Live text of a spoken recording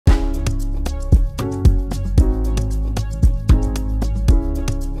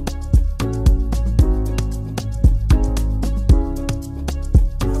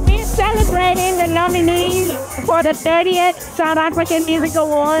for the 30th South African Music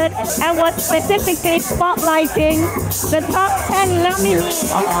Award and was specifically spotlighting the top 10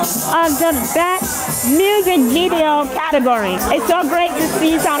 nominees of the Best Music Video category. It's so great to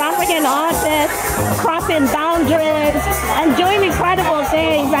see South African artists crossing boundaries and doing incredible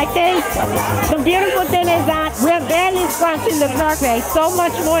things. I think the beautiful thing is that we're barely scratching the surface. So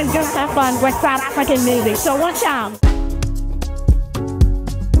much more is going to happen with South African music. So watch out.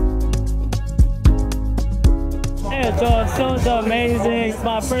 Yeah, so amazing. It's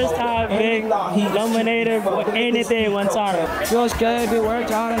my first time being nominated for anything one time. Feels good. We worked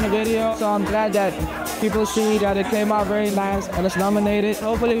hard on the video, so I'm glad that people see that it came out very nice and it's nominated.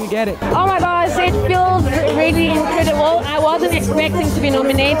 Hopefully we get it. Oh my gosh, it feels really incredible. I wasn't expecting to be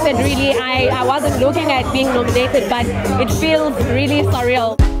nominated, really. I wasn't looking at being nominated, but it feels really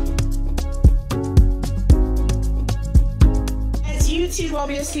surreal. YouTube,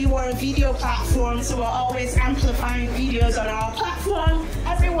 obviously, we're a video platform, so we're always amplifying videos on our platform.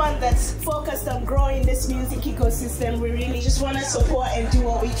 Everyone that's focused on growing this music ecosystem, we really just want to support and do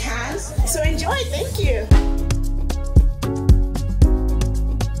what we can. So enjoy, thank you.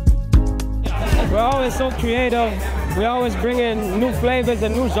 We're always so creative. We always bring in new flavors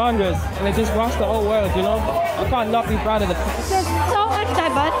and new genres, and it just rocks the whole world, you know? I can't not be proud of it. There's so much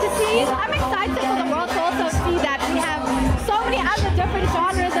diversity. I'm excited for the world to also see that we have so many other different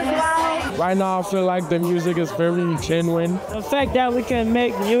genres as well. Right now, I feel like the music is very genuine. The fact that we can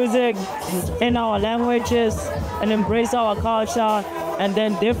make music in our languages and embrace our culture, and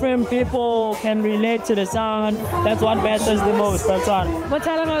then different people can relate to the sound. That's what matters the most. That's all. We're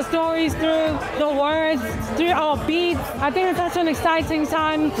telling our stories through the words, through our beats. I think it's such an exciting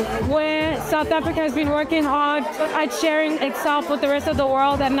time where South Africa has been working hard at sharing itself with the rest of the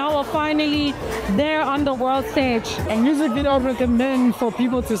world, and now we're finally there on the world stage. A music video I would recommend for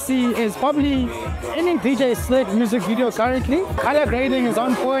people to see is probably any DJ Slick music video currently. Color grading is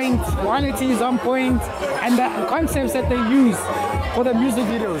on point, quality is on point, and the concepts that they use for the music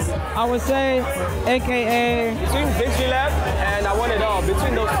videos. I would say, AKA between Vigilab and I Want It All,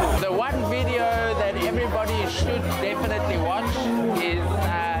 between those two. The one video that everybody should definitely watch is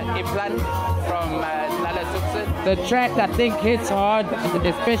Iplan from Lala Tuksit. The track I think hits hard,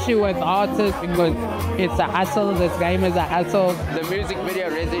 especially with artists, because it's a hustle, this game is a hustle. The music video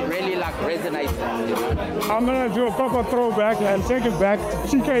really like resonates. I'm gonna do a proper throwback and take it back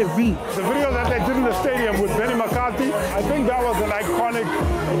to TKZ. The video that they did in the stadium with Benny McCarthy, I think that was an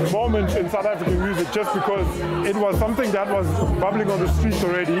iconic moment in South African music just because it was something that was bubbling on the streets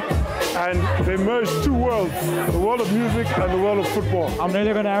already, and they merged two worlds, the world of music and the world of football. I'm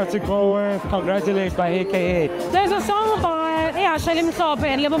really gonna have to go with congratulations by AKA. There's a song by SAMA30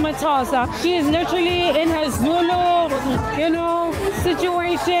 and Lebo Matasa. She is literally in her Zulu, you know,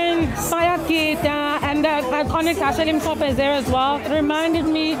 situation, Sayakita, and the iconic SAMA30 is there as well. It reminded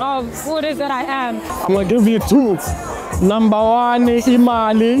me of who it is that I am. I'm gonna give you two. Number one,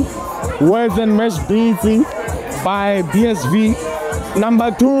 Imali, Words and Mesh Beating by BSV.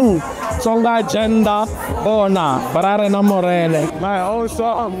 Number two, Songa Agenda, Bona, Barare Namorele. My old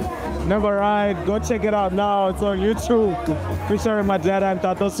song, Never Ride. Go check it out now. It's on YouTube. Featuring my dad and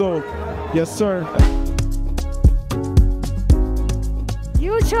Tatoso. Yes, sir.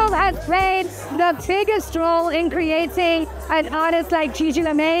 YouTube has played the biggest role in creating an artist like Gigi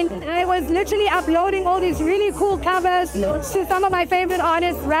Lamaine. I was literally uploading all these really cool covers to some of my favorite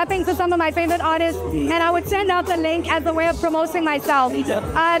artists, rapping to some of my favorite artists, and I would send out the link as a way of promoting myself.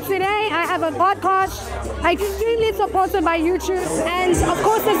 Today, I have a podcast. I'm extremely supported by YouTube, and of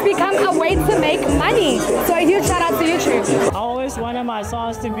course, it's become a way to make money. So a huge shout out to YouTube. I always wanted my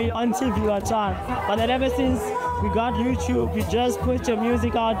songs to be on TV or time, but then ever since we got YouTube, you just put your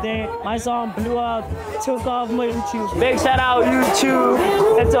music out there. My song blew up, took off my YouTube. Big shout out YouTube.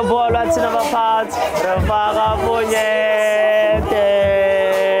 It's a boy right to the part.